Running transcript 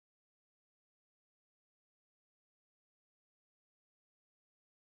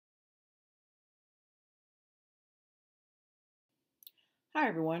Hi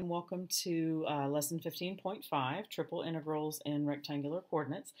everyone, welcome to lesson 15.5, triple integrals in rectangular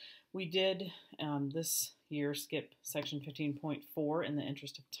coordinates. We did this year skip section 15.4 in the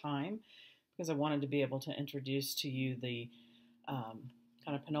interest of time because I wanted to be able to introduce to you the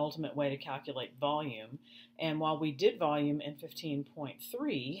kind of penultimate way to calculate volume. And while we did volume in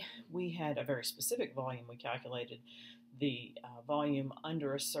 15.3, we had a very specific volume. We calculated the volume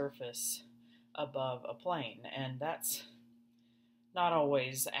under a surface above a plane, and that's not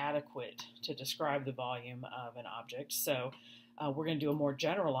always adequate to describe the volume of an object. So we're going to do a more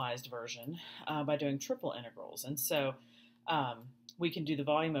generalized version by doing triple integrals. And so we can do the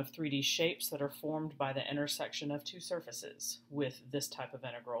volume of 3D shapes that are formed by the intersection of two surfaces with this type of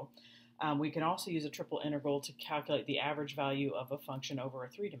integral. We can also use a triple integral to calculate the average value of a function over a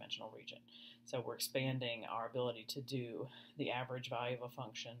three-dimensional region. So we're expanding our ability to do the average value of a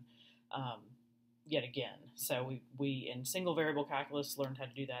function yet again. So we in single variable calculus learned how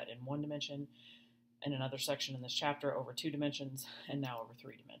to do that in one dimension, in another section in this chapter over 2 dimensions, and now over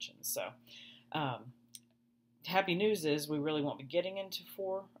 3 dimensions. So happy news is we really won't be getting into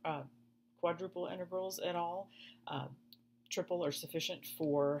quadruple integrals at all. Triple are sufficient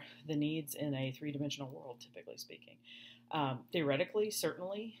for the needs in a three-dimensional world, typically speaking. Theoretically,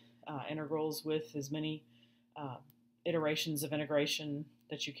 certainly, integrals with as many iterations of integration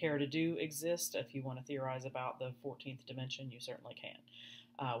that you care to do exist. If you want to theorize about the 14th dimension, you certainly can.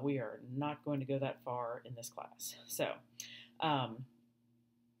 We are not going to go that far in this class. So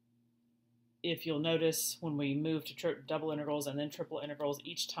if you'll notice, when we moved to double integrals and then triple integrals,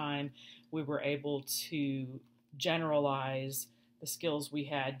 each time we were able to generalize the skills we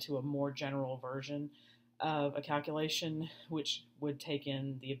had to a more general version of a calculation, which would take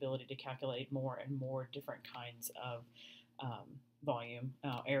in the ability to calculate more and more different kinds of volume,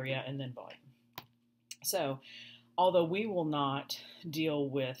 area, and then volume. So, although we will not deal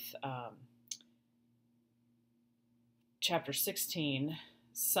with chapter 16,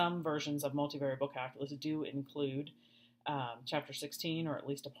 some versions of multivariable calculus do include chapter 16, or at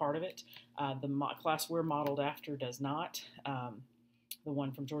least a part of it. The class we're modeled after does not. The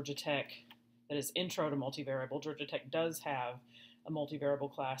one from Georgia Tech that is Intro to Multivariable, Georgia Tech does have a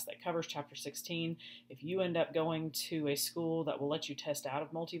multivariable class that covers chapter 16. If you end up going to a school that will let you test out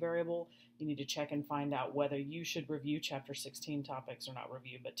of multivariable, you need to check and find out whether you should review chapter 16 topics, or not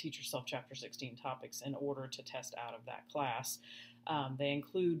review, but teach yourself chapter 16 topics in order to test out of that class. They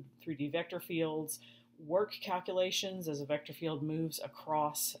include 3D vector fields, work calculations as a vector field moves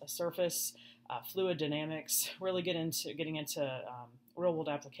across a surface, fluid dynamics, really getting into real-world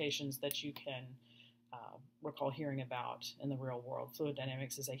applications that you can recall hearing about in the real world. Fluid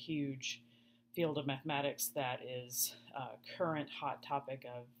dynamics is a huge field of mathematics that is a current hot topic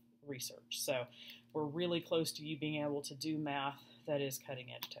of research. So we're really close to you being able to do math that is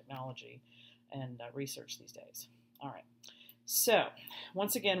cutting-edge technology and research these days. All right. So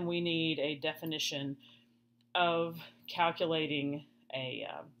once again, we need a definition of calculating a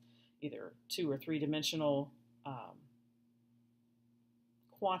either 2 or 3 dimensional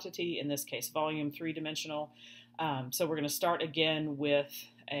quantity, in this case volume 3-dimensional. So we're going to start again with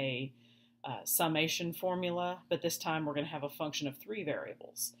a summation formula, but this time we're going to have a function of 3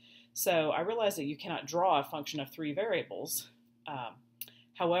 variables. So I realize that you cannot draw a function of 3 variables.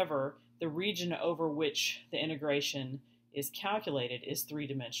 However, the region over which the integration is calculated is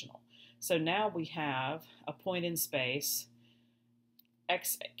 3-dimensional. So now we have a point in space,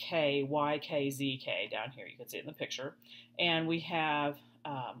 xk, yk, zk, down here, you can see it in the picture, and we have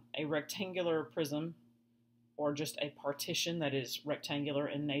a rectangular prism, or just a partition that is rectangular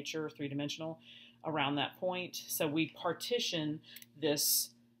in nature, 3-dimensional, around that point. So we partition this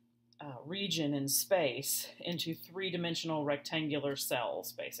region in space into 3-dimensional rectangular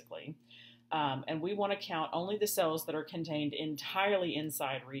cells, basically. And we want to count only the cells that are contained entirely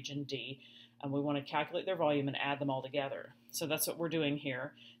inside region D, and we want to calculate their volume and add them all together. So that's what we're doing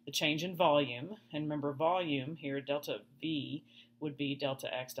here. The change in volume, and remember volume here, delta V, would be delta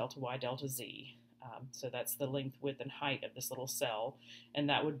X, delta Y, delta Z. So that's the length, width, and height of this little cell, and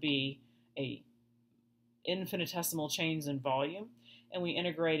that would be a infinitesimal change in volume, and we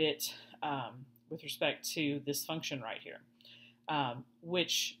integrate it with respect to this function right here,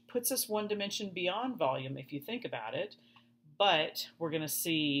 which puts us 1 dimension beyond volume if you think about it, but we're going to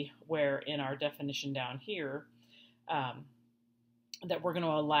see where in our definition down here that we're going to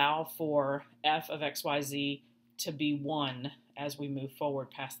allow for f of x, y, z to be 1 as we move forward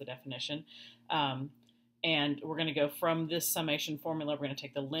past the definition. And we're going to go from this summation formula, we're going to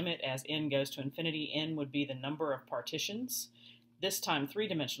take the limit as n goes to infinity. N would be the number of partitions this time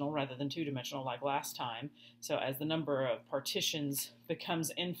three-dimensional rather than two-dimensional like last time. So as the number of partitions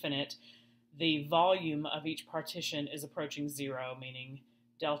becomes infinite, the volume of each partition is approaching zero, meaning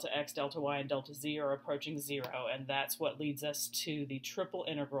delta x, delta y, and delta z are approaching zero, and that's what leads us to the triple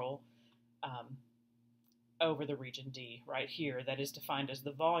integral over the region D right here that is defined as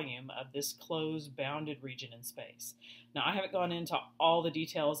the volume of this closed bounded region in space. Now I haven't gone into all the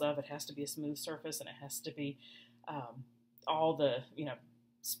details of it. Has to be a smooth surface, and it has to be all the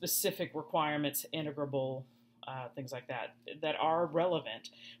specific requirements, integrable, things like that that are relevant,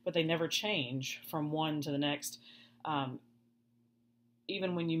 but they never change from one to the next.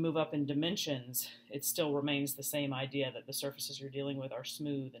 Even when you move up in dimensions, it still remains the same idea that the surfaces you're dealing with are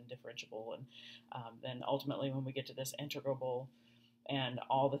smooth and differentiable, and then ultimately when we get to this integrable and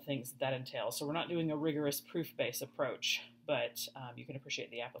all the things that entails. So we're not doing a rigorous proof-based approach, but you can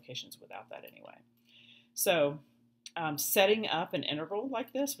appreciate the applications without that anyway. So setting up an integral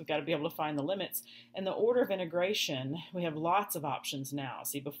like this, we've got to be able to find the limits. And the order of integration, we have lots of options now.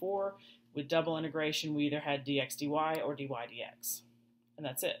 See, before with double integration, we either had dx dy or dy dx. And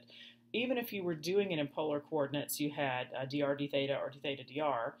that's it. Even if you were doing it in polar coordinates, you had dr d theta or d theta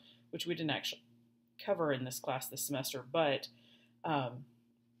dr, which we didn't actually cover in this class this semester. But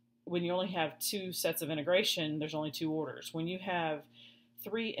when you only have two sets of integration, there's only two orders. When you have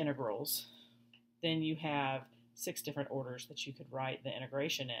three integrals, then you have 6 different orders that you could write the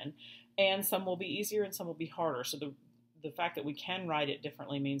integration in. And some will be easier and some will be harder. So the fact that we can write it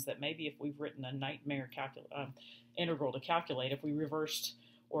differently means that maybe if we've written a nightmare integral to calculate, if we reversed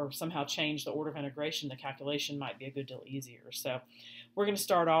or somehow changed the order of integration, the calculation might be a good deal easier. So we're going to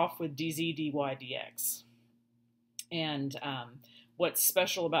start off with dz dy dx. And what's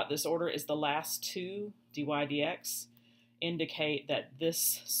special about this order is the last two, dy dx, indicate that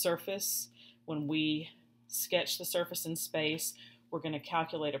this surface, when we sketch the surface in space, we're going to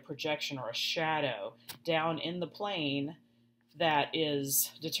calculate a projection or a shadow down in the plane that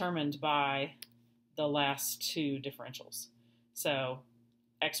is determined by the last two differentials. So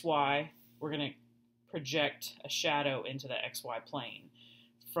xy, we're going to project a shadow into the xy plane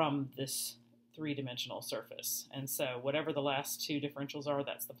from this three-dimensional surface. And so whatever the last two differentials are,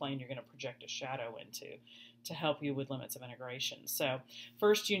 that's the plane you're going to project a shadow into to help you with limits of integration. So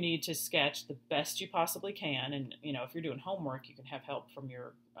first you need to sketch the best you possibly can, and if you're doing homework, you can have help from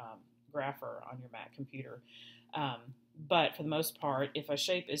your grapher on your Mac computer. But for the most part, if a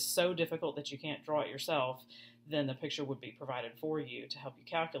shape is so difficult that you can't draw it yourself, then the picture would be provided for you to help you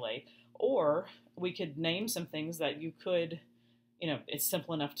calculate. Or we could name some things that you could, it's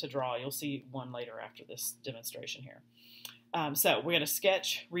simple enough to draw. You'll see one later after this demonstration here. So we're going to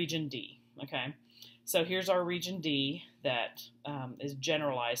sketch region D, okay? So here's our region D that is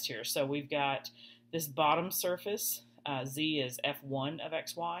generalized here. So we've got this bottom surface, Z is F1 of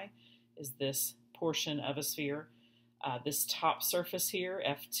XY, is this portion of a sphere. This top surface here,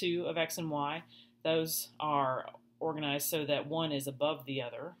 F2 of X and Y, those are organized so that one is above the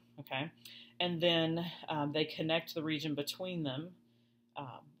other, okay? And then they connect the region between them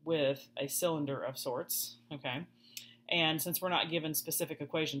with a cylinder of sorts, okay? And since we're not given specific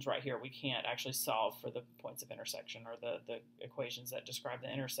equations right here, we can't actually solve for the points of intersection or the equations that describe the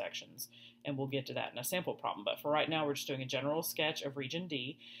intersections. And we'll get to that in a sample problem. But for right now, we're just doing a general sketch of region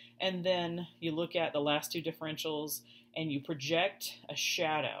D. And then you look at the last two differentials and you project a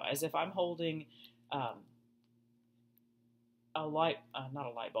shadow as if I'm holding a light, not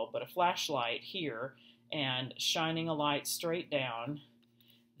a light bulb, but a flashlight here and shining a light straight down.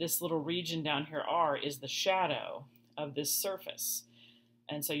 This little region down here, R, is the shadow of this surface.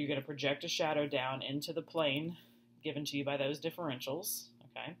 And so you're going to project a shadow down into the plane given to you by those differentials,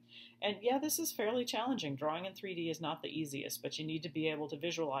 okay? And yeah, this is fairly challenging. Drawing in 3D is not the easiest, but you need to be able to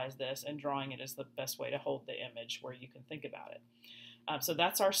visualize this, and drawing it is the best way to hold the image where you can think about it. So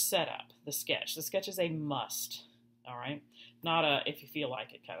that's our setup, the sketch. The sketch is a must, all right? Not a if you feel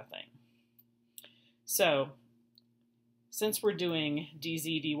like it kind of thing. So since we're doing dz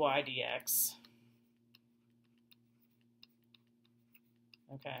dy dx,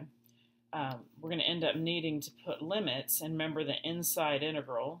 okay, we're going to end up needing to put limits, and remember the inside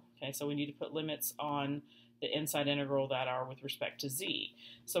integral, okay, so we need to put limits on the inside integral that are with respect to z.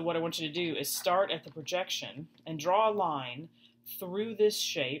 So what I want you to do is start at the projection and draw a line through this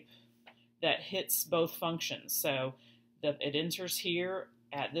shape that hits both functions. So it enters here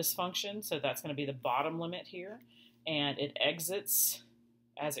at this function, so that's going to be the bottom limit here, and it exits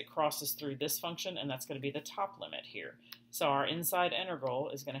as it crosses through this function, and that's going to be the top limit here. So our inside integral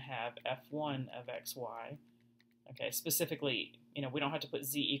is going to have f1 of xy. Okay, specifically, we don't have to put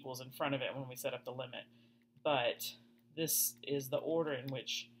z equals in front of it when we set up the limit, but this is the order in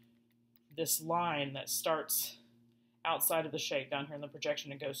which this line that starts outside of the shape down here in the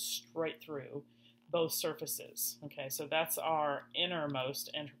projection and goes straight through both surfaces. Okay, so that's our innermost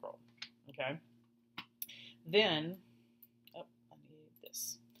integral. Okay, then, oh, I need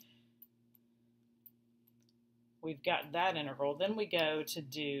this. We've got that integral. Then we go to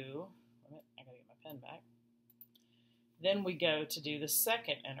do, wait a minute, I gotta get my pen back. Then we go to do the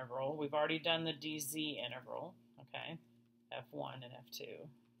second integral. We've already done the dz integral, okay, f1 and f2.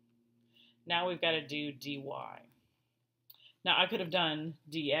 Now we've got to do dy. Now I could have done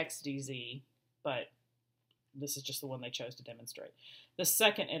dx dz, but this is just the one they chose to demonstrate. The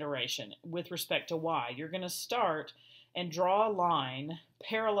second iteration with respect to y, you're going to start and draw a line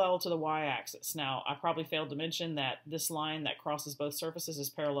parallel to the y-axis. Now, I probably failed to mention that this line that crosses both surfaces is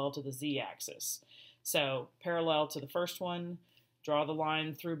parallel to the z-axis. So, parallel to the first one, draw the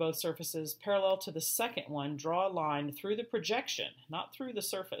line through both surfaces. Parallel to the second one, draw a line through the projection, not through the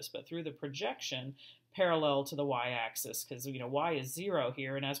surface, but through the projection, parallel to the y-axis, because y is 0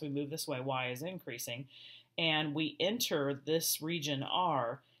 here, and as we move this way, y is increasing. And we enter this region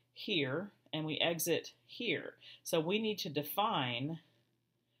R here, and we exit here. So we need to define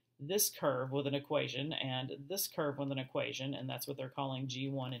this curve with an equation and this curve with an equation, and that's what they're calling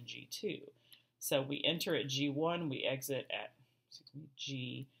G1 and G2. So we enter at G1, we exit at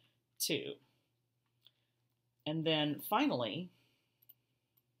G2. And then finally,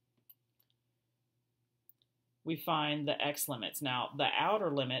 we find the x limits. Now, the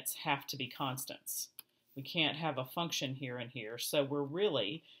outer limits have to be constants. We can't have a function here and here, so we're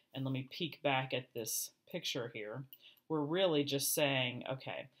really, and let me peek back at this picture here, we're really just saying,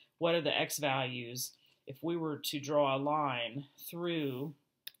 okay, what are the x values if we were to draw a line through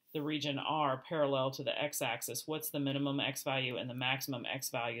the region R parallel to the x-axis? What's the minimum x value and the maximum x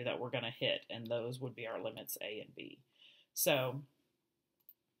value that we're going to hit? And those would be our limits A and B. So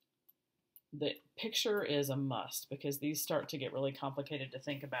the picture is a must because these start to get really complicated to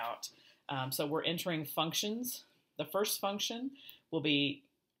think about. So we're entering functions. The first function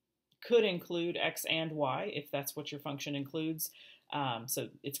could include x and y if that's what your function includes. So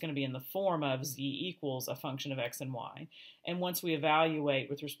it's going to be in the form of z equals a function of x and y. And once we evaluate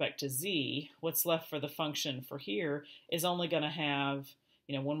with respect to z, what's left for the function for here is only going to have,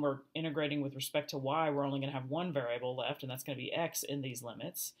 when we're integrating with respect to y, we're only going to have one variable left, and that's going to be x in these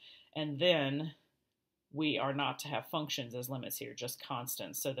limits. And then we are not to have functions as limits here, just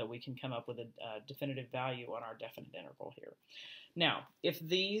constants, so that we can come up with a definitive value on our definite integral here. Now, if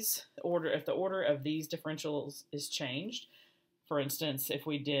the order of these differentials is changed, for instance, if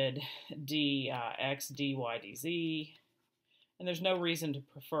we did dx, dy, dz, and there's no reason to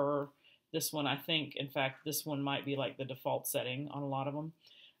prefer this one. I think, in fact, this one might be like the default setting on a lot of them.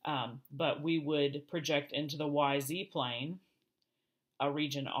 But we would project into the yz plane a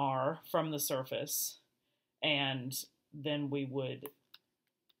region R from the surface, and then we would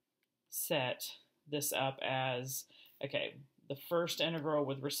set this up as, okay, the first integral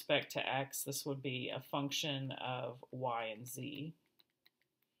with respect to x, this would be a function of y and z.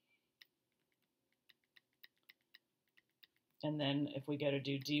 And then if we go to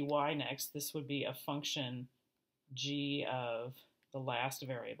do dy next, this would be a function g of the last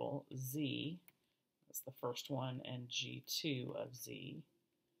variable, z. That's the first one, and g2 of z.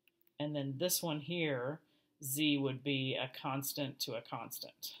 And then this one here, z would be a constant to a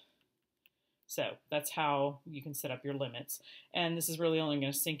constant. So that's how you can set up your limits. And this is really only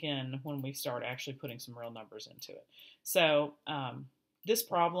going to sink in when we start actually putting some real numbers into it. So this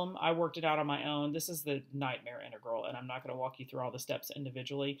problem, I worked it out on my own. This is the nightmare integral, and I'm not going to walk you through all the steps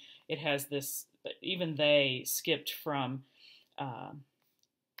individually. It has this, even they skipped from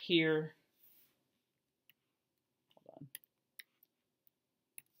here. Hold on.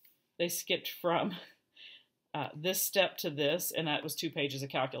 They skipped from this step to this, and that was 2 pages of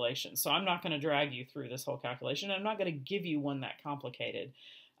calculation. So I'm not going to drag you through this whole calculation. I'm not going to give you one that complicated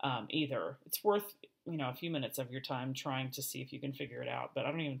either. It's worth a few minutes of your time trying to see if you can figure it out, but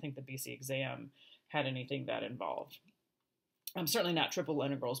I don't even think the BC exam had anything that involved. Certainly not triple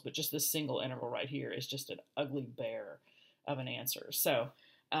integrals, but just this single integral right here is just an ugly bear of an answer. So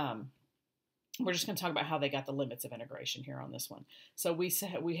we're just going to talk about how they got the limits of integration here on this one. So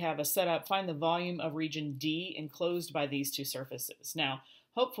we have a setup, find the volume of region D enclosed by these two surfaces. Now,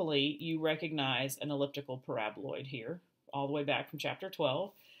 hopefully you recognize an elliptical paraboloid here, all the way back from chapter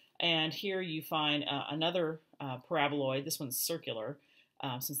 12. And here you find another paraboloid. This one's circular,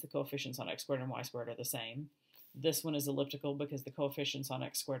 since the coefficients on x squared and y squared are the same. This one is elliptical because the coefficients on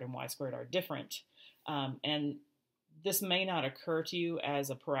x squared and y squared are different. And this may not occur to you as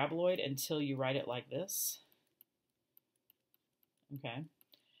a paraboloid until you write it like this. okay?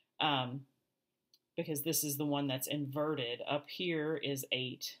 Because this is the one that's inverted. Up here is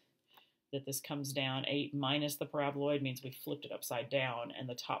 8, that this comes down. 8 minus the paraboloid means we flipped it upside down, and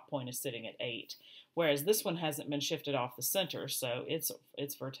the top point is sitting at 8. Whereas this one hasn't been shifted off the center, so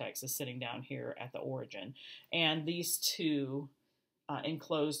its vertex is sitting down here at the origin. And these two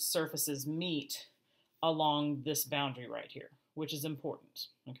enclosed surfaces meet along this boundary right here, which is important,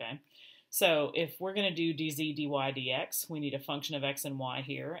 okay? So if we're going to do dz, dy, dx, we need a function of x and y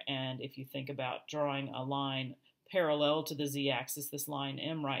here. And if you think about drawing a line parallel to the z-axis, this line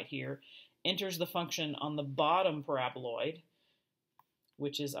M right here enters the function on the bottom paraboloid,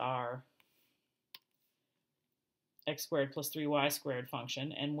 which is our x squared plus 3y squared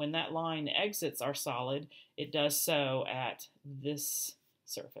function. And when that line exits our solid, it does so at this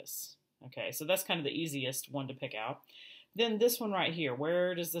surface. Okay, so that's kind of the easiest one to pick out. Then this one right here,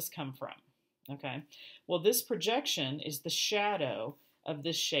 where does this come from? Okay, well, this projection is the shadow of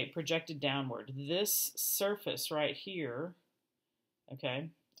this shape projected downward. This surface right here, okay,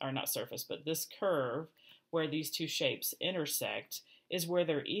 or not surface, but this curve where these two shapes intersect is where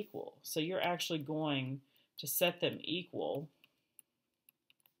they're equal. So you're actually going to set them equal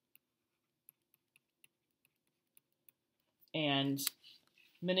and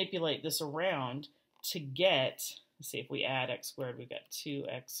manipulate this around to get, let's see, if we add x squared, we've got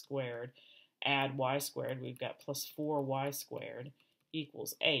 2x squared. Add y squared, we've got plus 4y squared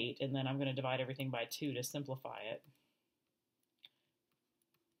equals 8. And then I'm going to divide everything by 2 to simplify it.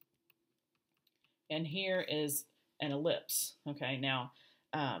 And here is an ellipse. Okay, now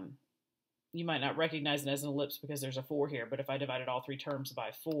you might not recognize it as an ellipse because there's a 4 here, but if I divided all 3 terms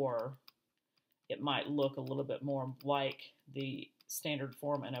by 4, it might look a little bit more like the standard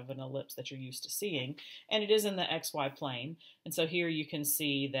form of an ellipse that you're used to seeing, and it is in the xy plane. And so here you can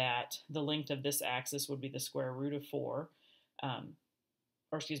see that the length of this axis would be the square root of 4,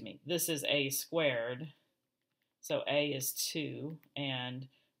 or excuse me, this is a squared, so a is 2, and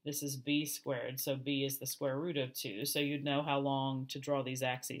this is b squared, so b is the square root of 2. So you'd know how long to draw these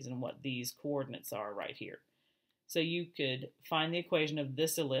axes and what these coordinates are right here. So you could find the equation of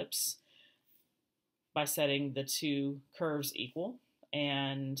this ellipse by setting the two curves equal,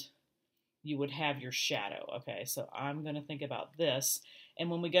 and you would have your shadow. Okay, so I'm going to think about this. And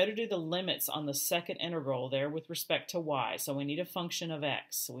when we go to do the limits on the second integral there with respect to y, so we need a function of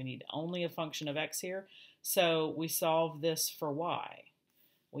x. So we need only a function of x here. So we solve this for y.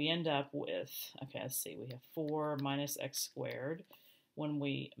 We end up with, okay, let's see, we have 4 minus x squared when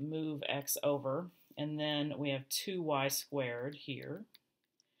we move x over, and then we have 2y squared here.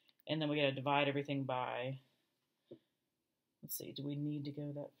 And then we got to divide everything by, let's see, do we need to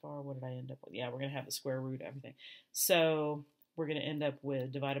go that far? What did I end up with? Yeah, we're going to have the square root of everything. So we're going to end up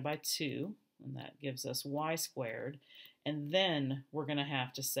with divided by 2, and that gives us y squared. And then we're going to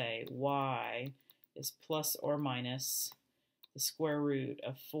have to say y is plus or minus the square root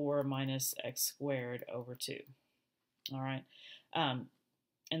of 4 minus x squared over 2. All right,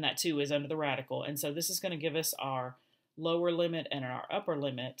 and that 2 is under the radical. And so this is going to give us our lower limit and our upper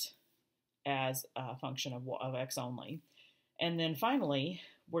limit as a function of x only. And then finally,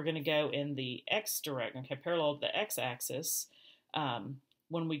 we're going to go in the x direction, okay, parallel to the x-axis.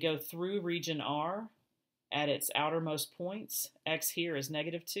 When we go through region R at its outermost points, x here is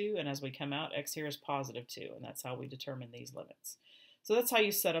 -2, and as we come out, x here is +2, and that's how we determine these limits. So that's how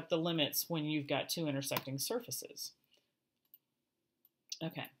you set up the limits when you've got two intersecting surfaces.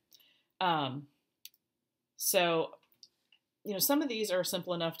 Okay. So, you know, some of these are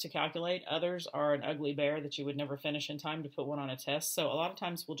simple enough to calculate. Others are an ugly bear that you would never finish in time to put one on a test. So a lot of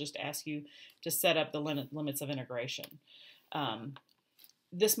times we'll just ask you to set up the limits of integration.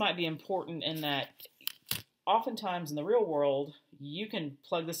 This might be important in that oftentimes in the real world, you can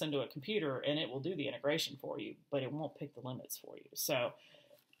plug this into a computer and it will do the integration for you, but it won't pick the limits for you. So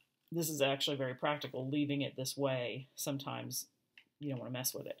this is actually very practical. Leaving it this way, sometimes you don't want to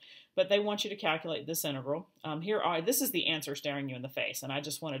mess with it. But they want you to calculate this integral. This is the answer staring you in the face, and I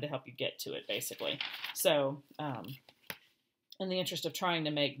just wanted to help you get to it, basically. So in the interest of trying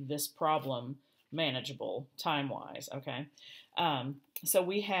to make this problem manageable time-wise, okay? So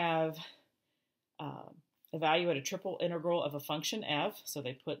we have evaluate a triple integral of a function f, so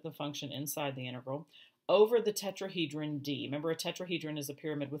they put the function inside the integral, over the tetrahedron D. Remember, a tetrahedron is a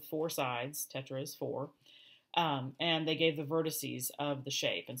pyramid with 4 sides. Tetra is 4. And they gave the vertices of the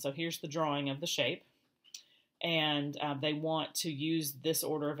shape. And so here's the drawing of the shape. And they want to use this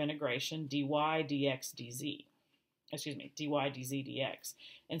order of integration, dy, dx, dz. Excuse me, dy, dz, dx.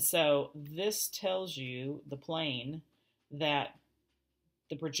 And so this tells you the plane that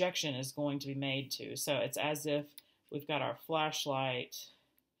the projection is going to be made to. So it's as if we've got our flashlight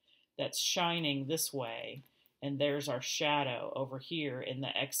that's shining this way, and there's our shadow over here in the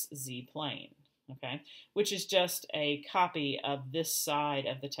XZ plane, okay? Which is just a copy of this side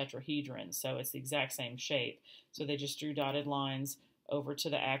of the tetrahedron, so it's the exact same shape. So they just drew dotted lines over to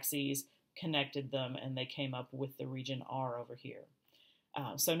the axes, connected them, and they came up with the region R over here.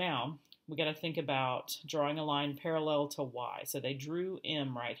 So now we got to think about drawing a line parallel to Y. So they drew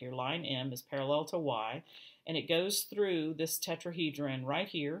M right here. Line M is parallel to Y, and it goes through this tetrahedron right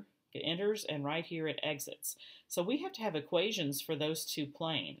here. It enters, and right here it exits. So we have to have equations for those two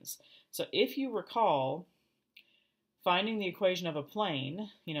planes. So if you recall, finding the equation of a plane,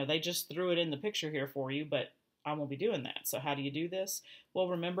 you know, they just threw it in the picture here for you, but I won't be doing that. So how do you do this? Well,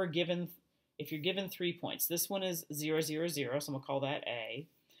 remember, if you're given 3 points, this one is 0, 0, 0, so I'm going to call that A.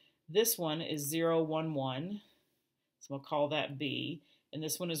 This one is 0, 1, 1, so I'm going to call that B. And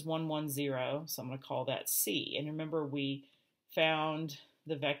this one is 1, 1, 0, so I'm going to call that C. And remember, we found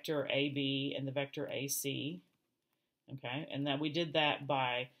the vector AB and the vector AC, okay? And that we did that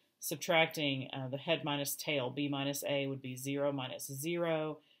by subtracting the head minus tail. B minus A would be 0 minus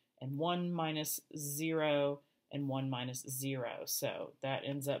 0, and 1 minus 0, and 1 minus 0. So that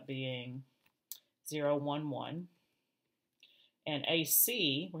ends up being 0, 1, 1. And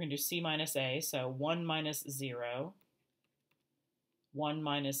AC, we're going to do C minus A, so 1 minus 0, 1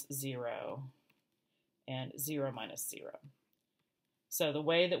 minus 0, and 0 minus 0. So the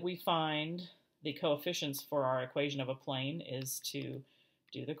way that we find the coefficients for our equation of a plane is to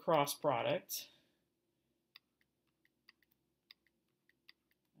do the cross product.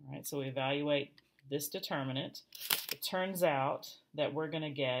 All right, so we evaluate this determinant. It turns out that we're going to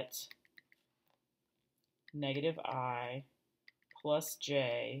get negative I plus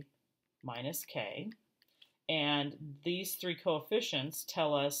j minus k. And these three coefficients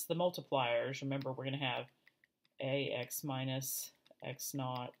tell us the multipliers. Remember, we're going to have ax minus x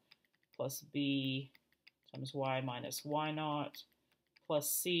naught plus b times y minus y naught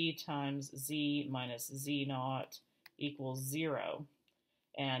plus c times z minus z naught equals 0.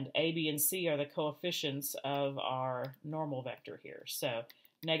 And a, b, and c are the coefficients of our normal vector here. So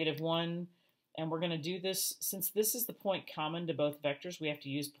negative 1, and we're going to do this, since this is the point common to both vectors, we have to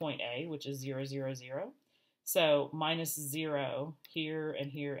use point A, which is 0, 0, 0. So minus 0 here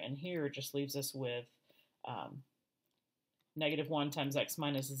and here and here just leaves us with negative 1 times x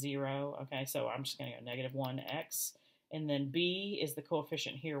minus 0. Okay, so I'm just going to go negative 1x. And then b is the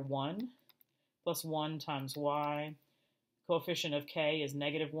coefficient here, 1, plus 1 times y. Coefficient of k is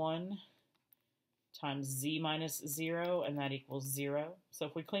negative 1 times z minus 0, and that equals 0. So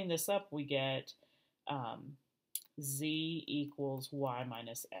if we clean this up, we get z equals y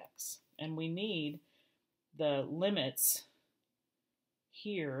minus x. And we need the limits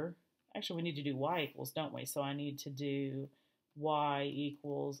here. Actually, we need to do y equals, don't we? So I need to do y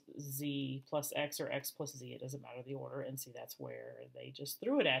equals z plus x, or x plus z. It doesn't matter the order. And see, that's where they just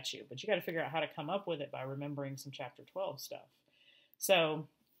threw it at you. But you got to figure out how to come up with it by remembering some chapter 12 stuff. So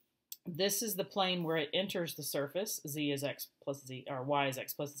this is the plane where it enters the surface. Z is x plus z, or y is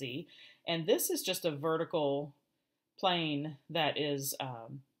x plus z. And this is just a vertical plane that is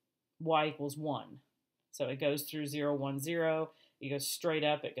y equals 1. So it goes through 0, 1, 0. It goes straight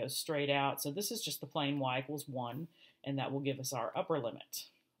up. It goes straight out. So this is just the plane y equals 1. And that will give us our upper limit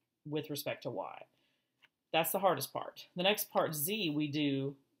with respect to y. That's the hardest part. The next part, z, we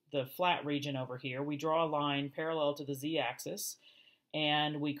do the flat region over here. We draw a line parallel to the z-axis,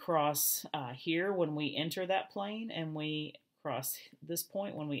 and we cross here when we enter that plane, and we cross this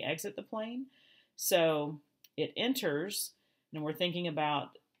point when we exit the plane. So it enters, and we're thinking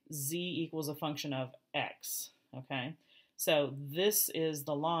about z equals a function of x, okay? So this is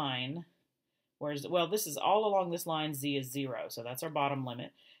the line. Whereas, well, this is all along this line, z is 0, so that's our bottom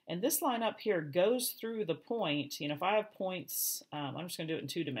limit. And this line up here goes through the point, you know, if I have points, I'm just going to do it in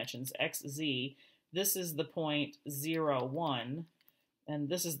 2 dimensions, x, z. This is the point 0, 1, and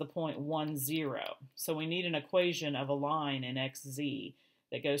this is the point 1, 0. So we need an equation of a line in x, z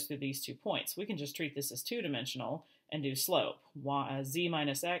that goes through these 2 points. We can just treat this as 2-dimensional and do slope. Z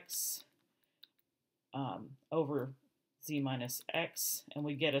minus x over z minus x, and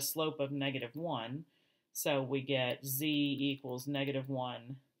we get a slope of negative 1. So we get z equals negative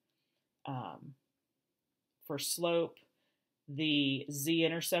 1 for slope. The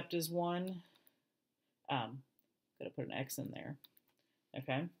z-intercept is 1. Gotta put an x in there.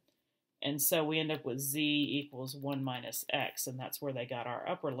 Okay. And so we end up with z equals 1 minus x, and that's where they got our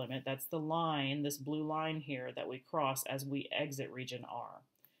upper limit. That's the line, this blue line here, that we cross as we exit region R.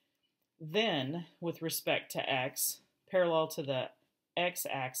 Then, with respect to x, parallel to the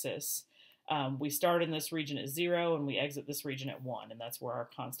x-axis, We start in this region at 0 and we exit this region at 1, and that's where our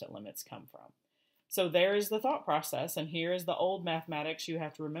constant limits come from. So there is the thought process, and here is the old mathematics you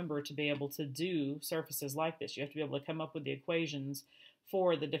have to remember to be able to do surfaces like this. You have to be able to come up with the equations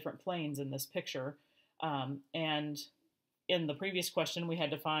for the different planes in this picture. And in the previous question, we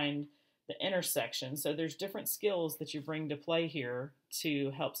had to find the intersection. So there's different skills that you bring to play here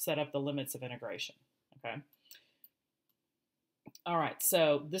to help set up the limits of integration. Okay. All right,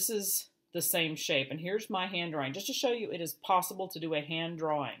 so this is the same shape, and here's my hand drawing, just to show you it is possible to do a hand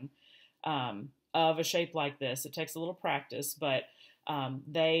drawing of a shape like this. It takes a little practice, but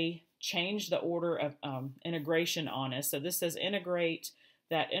they changed the order of integration on us. So this says integrate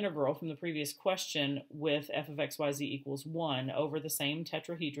that integral from the previous question with f of x, y, z equals 1 over the same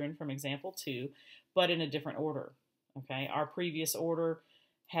tetrahedron from example 2, but in a different order. Okay, our previous order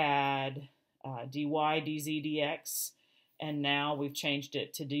had dy, dz, dx, and now we've changed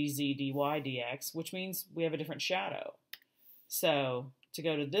it to dz, dy, dx, which means we have a different shadow. So to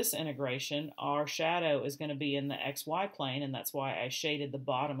go to this integration, our shadow is going to be in the xy plane, and that's why I shaded the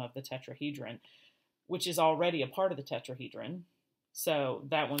bottom of the tetrahedron, which is already a part of the tetrahedron. So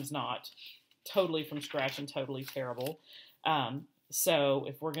that one's not totally from scratch and totally terrible. So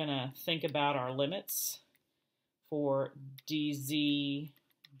if we're going to think about our limits for dz,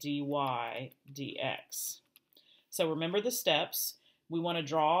 dy, dx. So remember the steps. We want to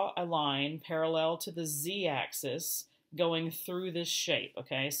draw a line parallel to the z-axis going through this shape,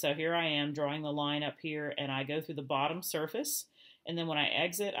 okay? So here I am drawing the line up here, and I go through the bottom surface, and then when I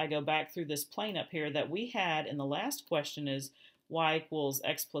exit, I go back through this plane up here that we had in the last question is y equals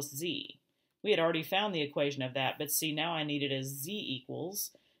x plus z. We had already found the equation of that, but see, now I need it as z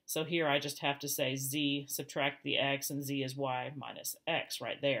equals. So here I just have to say z, subtract the x, and z is y minus x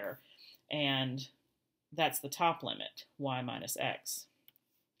right there. And that's the top limit, y minus x.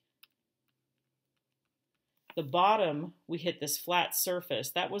 The bottom, we hit this flat surface.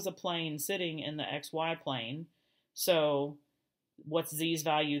 That was a plane sitting in the xy plane. So what's z's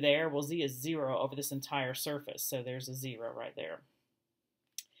value there? Well, z is 0 over this entire surface. So there's a 0 right there.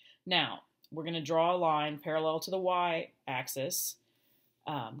 Now, we're going to draw a line parallel to the y-axis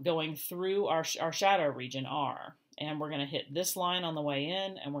going through our shadow region, R. And we're going to hit this line on the way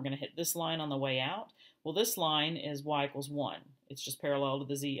in, and we're going to hit this line on the way out. Well, this line is y equals 1. It's just parallel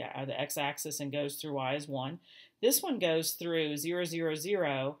to the x-axis and goes through y as 1. This one goes through 0, 0,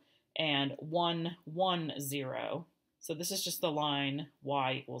 0, and 1, 1, 0. So this is just the line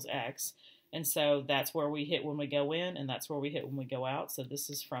y equals x. And so that's where we hit when we go in, and that's where we hit when we go out. So this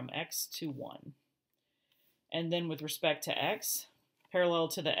is from x to 1. And then with respect to x, parallel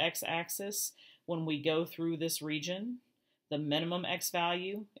to the x-axis, when we go through this region, the minimum x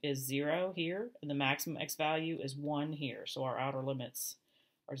value is 0 here, and the maximum x value is 1 here. So our outer limits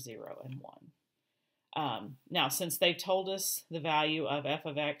are 0 and 1. Now, since they've told us the value of f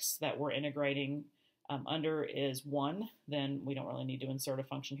of x that we're integrating under is 1, then we don't really need to insert a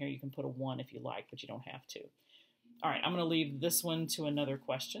function here. You can put a 1 if you like, but you don't have to. All right, I'm going to leave this one to another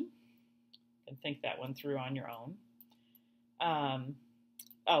question and think that one through on your own.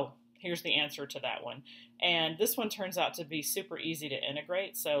 Oh, here's the answer to that one. And this one turns out to be super easy to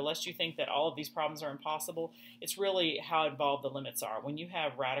integrate. So lest you think that all of these problems are impossible, it's really how involved the limits are. When you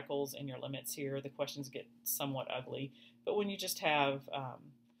have radicals in your limits here, the questions get somewhat ugly. But when you just have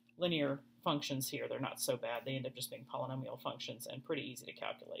linear functions here, they're not so bad. They end up just being polynomial functions and pretty easy to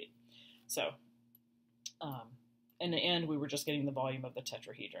calculate. So in the end, we were just getting the volume of the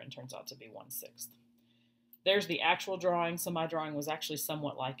tetrahedron. Turns out to be 1/6. There's the actual drawing. So my drawing was actually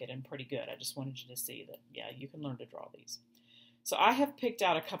somewhat like it and pretty good. I just wanted you to see that, yeah, you can learn to draw these. So I have picked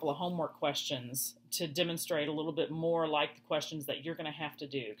out a couple of homework questions to demonstrate a little bit more like the questions that you're going to have to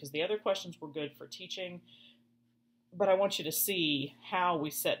do, because the other questions were good for teaching, but I want you to see how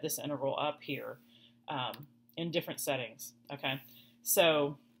we set this integral up here in different settings, okay?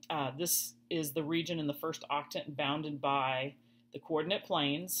 So this is the region in the first octant bounded by the coordinate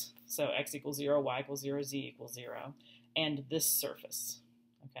planes, so x equals 0, y equals 0, z equals 0, and this surface,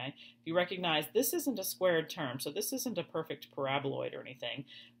 okay? If you recognize, this isn't a squared term, so this isn't a perfect paraboloid or anything,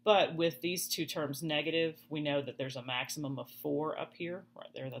 but with these two terms negative, we know that there's a maximum of 4 up here,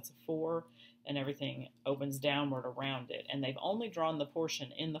 right there, that's a 4, and everything opens downward around it, and they've only drawn the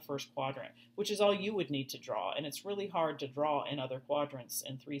portion in the first quadrant, which is all you would need to draw, and it's really hard to draw in other quadrants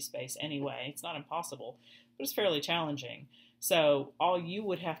in 3 space anyway. It's not impossible, but it's fairly challenging. So all you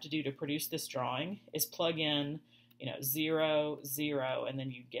would have to do to produce this drawing is plug in, 0, 0, and then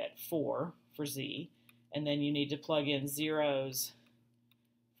you get 4 for z, and then you need to plug in zeros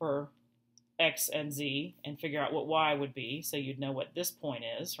for x and z and figure out what y would be, so you'd know what this point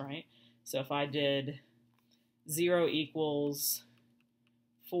is, right? So if I did 0 equals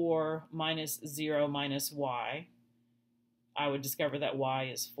 4 minus 0 minus y, I would discover that y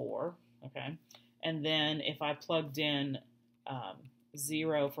is 4, okay? And then if I plugged in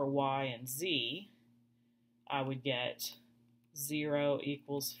 0 for y and z, I would get 0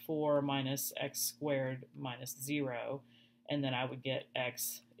 equals 4 minus x squared minus 0, and then I would get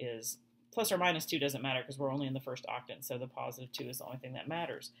x is plus or minus 2 doesn't matter because we're only in the first octant, so the positive 2 is the only thing that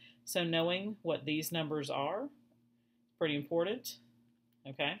matters. So knowing what these numbers are, pretty important,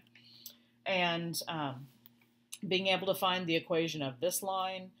 okay? And being able to find the equation of this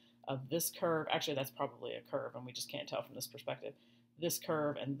line, of this curve, actually that's probably a curve and we just can't tell from this perspective, this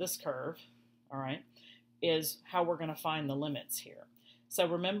curve and this curve, all right, is how we're going to find the limits here. So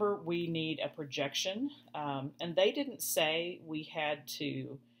remember, we need a projection, and they didn't say we had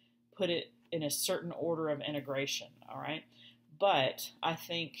to put it in a certain order of integration, all right? But I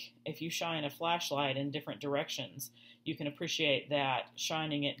think if you shine a flashlight in different directions, you can appreciate that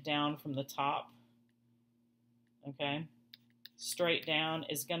shining it down from the top, okay, straight down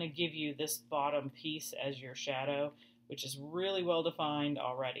is going to give you this bottom piece as your shadow, which is really well defined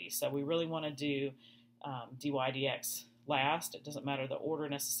already. So we really want to do dy dx last. It doesn't matter the order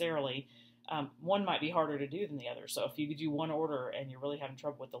necessarily. One might be harder to do than the other. So if you do one order and you're really having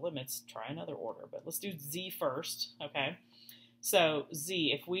trouble with the limits, try another order. But let's do z first, okay? So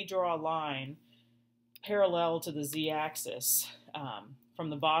z, if we draw a line parallel to the z-axis from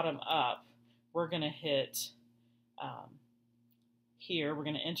the bottom up, we're going to hit here. We're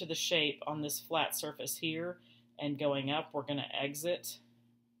going to enter the shape on this flat surface here, and going up, we're going to exit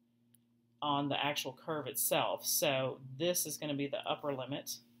on the actual curve itself. So this is going to be the upper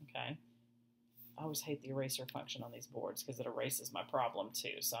limit, okay? I always hate the eraser function on these boards because it erases my problem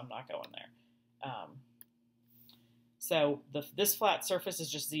too, so I'm not going there. So this flat surface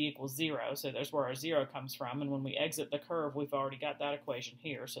is just z equals 0, so there's where our 0 comes from, and when we exit the curve, we've already got that equation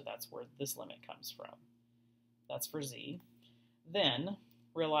here, so that's where this limit comes from. That's for z. Then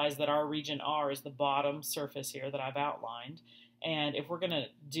realize that our region R is the bottom surface here that I've outlined, and if we're going to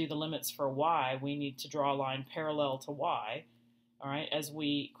do the limits for y, we need to draw a line parallel to y. All right, as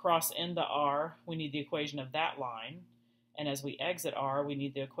we cross into R, we need the equation of that line, and as we exit R, we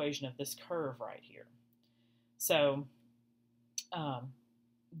need the equation of this curve right here. So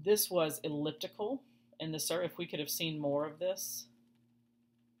this was elliptical in the survey. If we could have seen more of this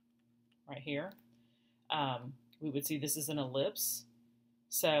right here, we would see this is an ellipse.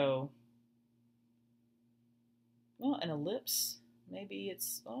 So, well, an ellipse, maybe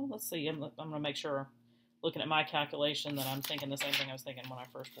it's, oh, let's see, I'm going to make sure, looking at my calculation, that I'm thinking the same thing I was thinking when I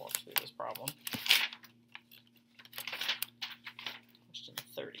first walked through this problem. Question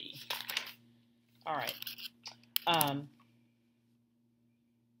 30. All right.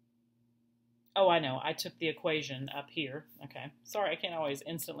 Oh, I know. I took the equation up here. Okay. Sorry, I can't always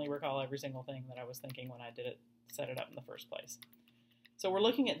instantly recall every single thing that I was thinking when I did it, set it up in the first place. So we're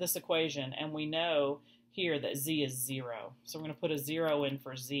looking at this equation, and we know here that z is 0. So we're going to put a 0 in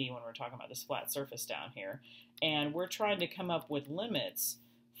for z when we're talking about this flat surface down here. And we're trying to come up with limits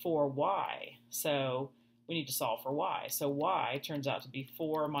for y. So we need to solve for y. So y turns out to be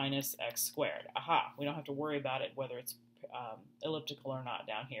 4 minus x squared. Aha! We don't have to worry about it whether it's elliptical or not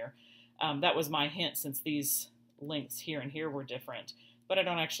down here. That was my hint, since these lengths here and here were different. But I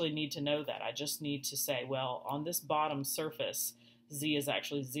don't actually need to know that. I just need to say, well, on this bottom surface, z is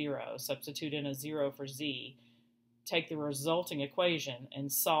actually 0. Substitute in a 0 for z, take the resulting equation,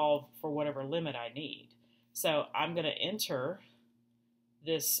 and solve for whatever limit I need. So I'm going to enter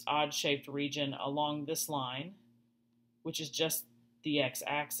this odd-shaped region along this line, which is just the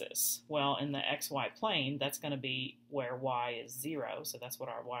x-axis. Well, in the xy plane, that's going to be where y is 0, so that's what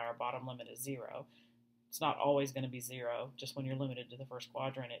why our bottom limit is 0. It's not always going to be 0, just when you're limited to the first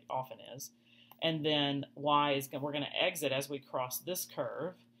quadrant, it often is. And then y is we're going to exit as we cross this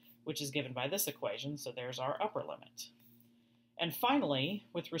curve, which is given by this equation, so there's our upper limit. And finally,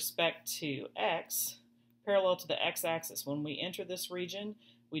 with respect to x, parallel to the x-axis, when we enter this region,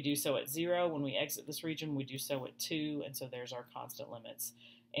 we do so at 0. When we exit this region, we do so at 2, and so there's our constant limits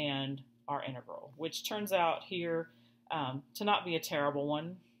and our integral, which turns out here to not be a terrible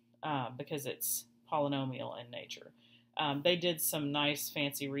one because it's polynomial in nature. They did some nice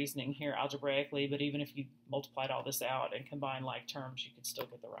fancy reasoning here algebraically, but even if you multiplied all this out and combined like terms, you could still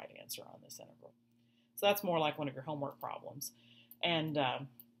get the right answer on this integral. So that's more like one of your homework problems. And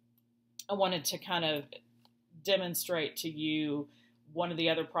I wanted to kind of demonstrate to you one of the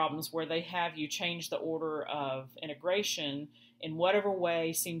other problems where they have you change the order of integration in whatever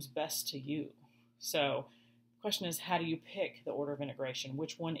way seems best to you. So question is, how do you pick the order of integration?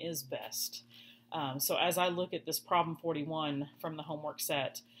 Which one is best? So as I look at this problem 41 from the homework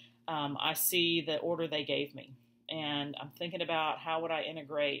set, I see the order they gave me. And I'm thinking about how would I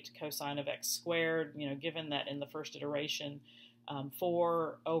integrate cosine of x squared, given that in the first iteration,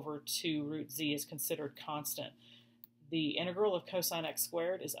 4 over 2 root z is considered constant. The integral of cosine x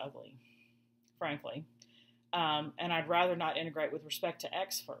squared is ugly, frankly. And I'd rather not integrate with respect to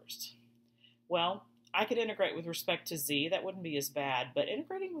x first. Well, I could integrate with respect to z. That wouldn't be as bad. But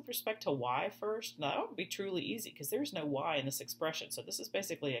integrating with respect to y first, no, that would be truly easy because there's no y in this expression. So this is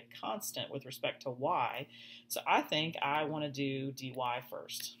basically a constant with respect to y. So I think I want to do dy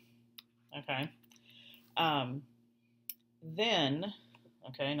first. Okay. Then,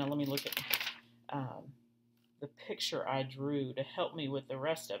 now let me look at the picture I drew to help me with the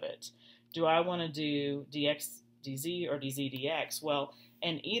rest of it. Do I want to do dx dz or dz dx? Well,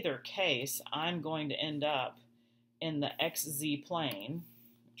 in either case, I'm going to end up in the xz plane.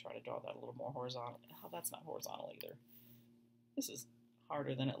 Let me try to draw that a little more horizontal. Oh, that's not horizontal either. This is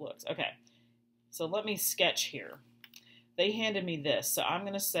harder than it looks. Okay, so let me sketch here. They handed me this, so I'm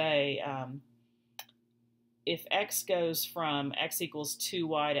going to say if x goes from x equals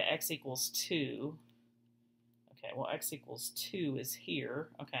 2y to x equals 2, okay, well, x equals 2 is here,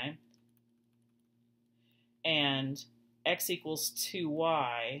 okay, and x equals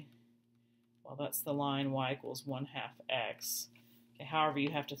 2y, well, that's the line y equals 1/2 x. Okay, however,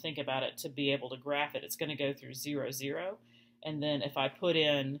 you have to think about it to be able to graph it. It's going to go through 0, 0, and then if I put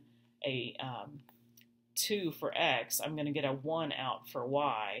in a 2 for x, I'm going to get a 1 out for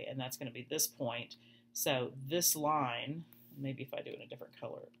y, and that's going to be this point. So this line, maybe if I do it in a different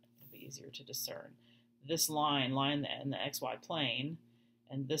color, it'll be easier to discern. This line in the xy plane,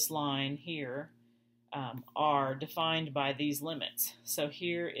 and this line here, are defined by these limits. So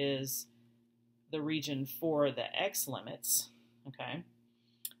here is the region for the x limits, okay?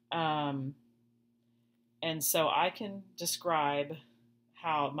 And so I can describe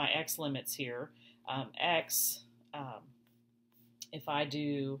how my x limits here, x, if I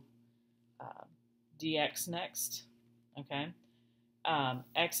do dx next, okay,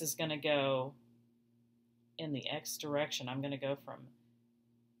 x is going to go in the x direction. I'm going to go from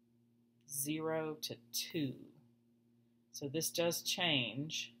 0 to 2. So this does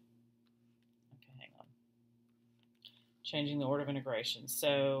change. Okay, hang on. Changing the order of integration.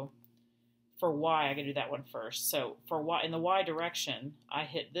 So for y, I can do that one first. So for y, in the y direction, I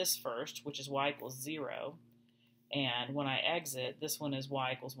hit this first, which is y equals 0. And when I exit, this one is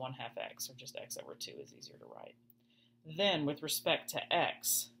y equals 1/2 x, or just x over 2 is easier to write. Then with respect to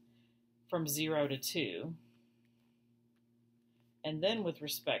x, from 0 to 2, and then with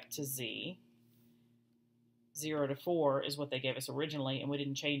respect to z, 0 to 4 is what they gave us originally, and we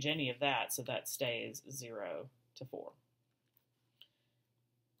didn't change any of that, so that stays 0 to 4.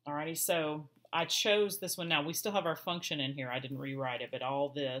 Alrighty, so I chose this one. Now, we still have our function in here. I didn't rewrite it, but all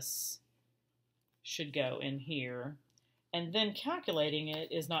this should go in here. And then calculating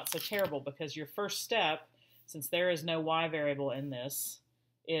it is not so terrible because your first step, since there is no y variable in this,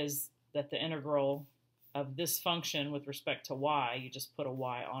 is that the integral of this function with respect to y, you just put a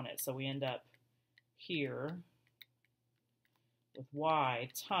y on it. So we end up here with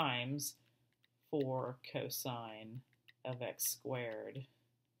y times 4 cosine of x squared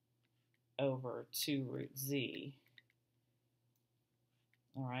over 2 root z.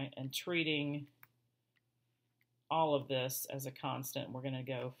 All right, and treating all of this as a constant, we're going to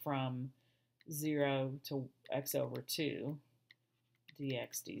go from 0 to x over 2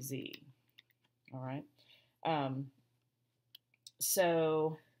 dx dz. All right.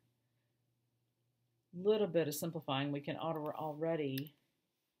 So a little bit of simplifying, we can already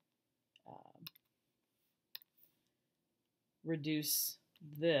reduce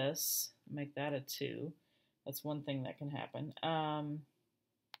this, make that a 2. That's one thing that can happen.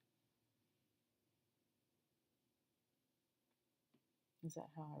 Is that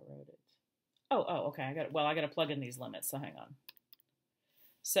how I wrote it? Oh, okay. I got to plug in these limits, so hang on.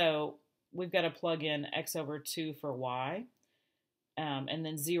 So we've got to plug in x over 2 for y, and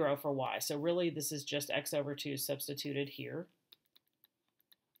then 0 for y. So really, this is just x over 2 substituted here.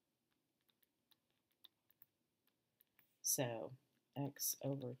 So x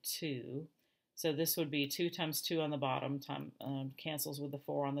over 2. So this would be 2 times 2 on the bottom, cancels with the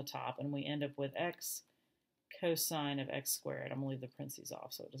 4 on the top, and we end up with x cosine of x squared. I'm going to leave the parentheses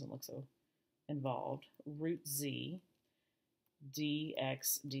off so it doesn't look so involved. Root z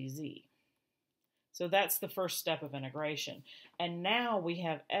dx dz. So that's the first step of integration. And now we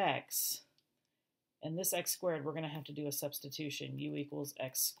have x, and this x squared, we're going to have to do a substitution. U equals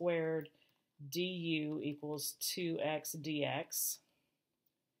x squared du equals 2x dx.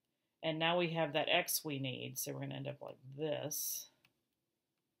 And now we have that x we need, so we're going to end up like this,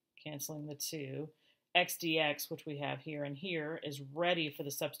 canceling the 2. X dx, which we have here and here, is ready for the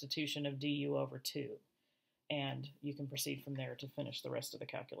substitution of du over 2. And you can proceed from there to finish the rest of the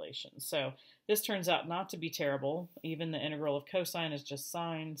calculation. So this turns out not to be terrible. Even the integral of cosine is just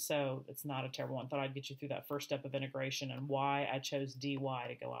sine, so it's not a terrible one. Thought I'd get you through that first step of integration and why I chose dy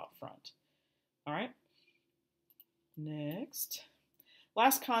to go out front. All right, next.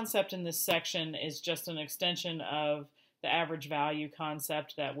 Last concept in this section is just an extension of the average value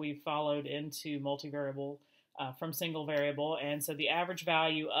concept that we followed into multivariable from single variable. And so the average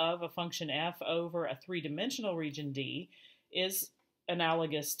value of a function f over a three-dimensional region D is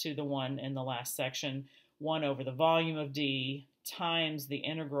analogous to the one in the last section, 1 over the volume of D times the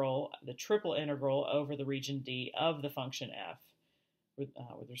integral, the triple integral over the region D of the function f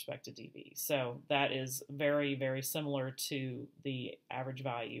with respect to dv. So that is very, very similar to the average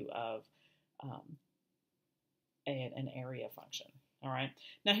value of an area function. All right,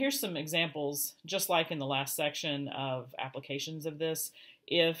 now here's some examples, just like in the last section, of applications of this.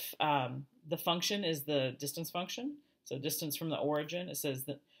 If the function is the distance function, so distance from the origin, it says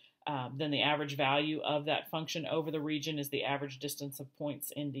that then the average value of that function over the region is the average distance of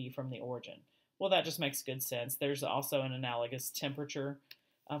points in D from the origin. Well, that just makes good sense. There's also an analogous temperature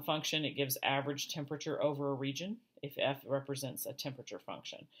function. It gives average temperature over a region if f represents a temperature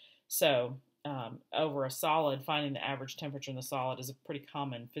function. So over a solid, finding the average temperature in the solid is a pretty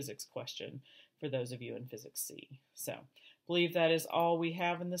common physics question for those of you in Physics C. So I believe that is all we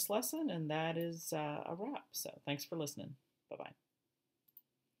have in this lesson, and that is a wrap. So thanks for listening. Bye-bye.